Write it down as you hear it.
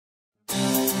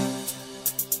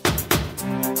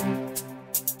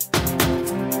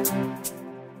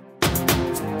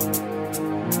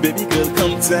Baby girl,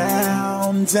 come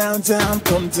down, down, down,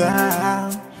 come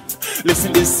down.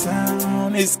 Listen, this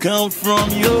sound is come from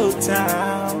your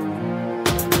town.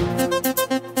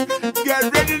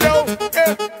 Get ready now,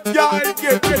 y'all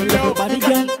get ready now. Body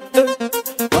girl,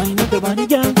 wind up your body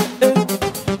girl.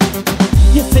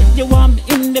 You said you want me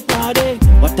in the party.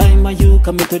 What time are you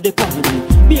coming to the party?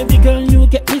 Baby girl, you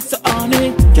get me so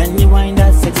horny. Can you wind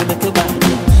that sexy little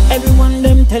body? Everyone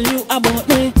them tell you about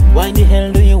me. Why the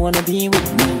hell do you wanna be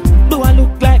with me? Do I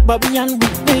look like Bobby and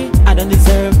Whitney? I don't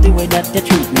deserve the way that you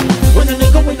treat me. When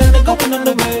I go, when I go, when on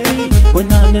the way,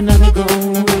 when on the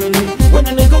go.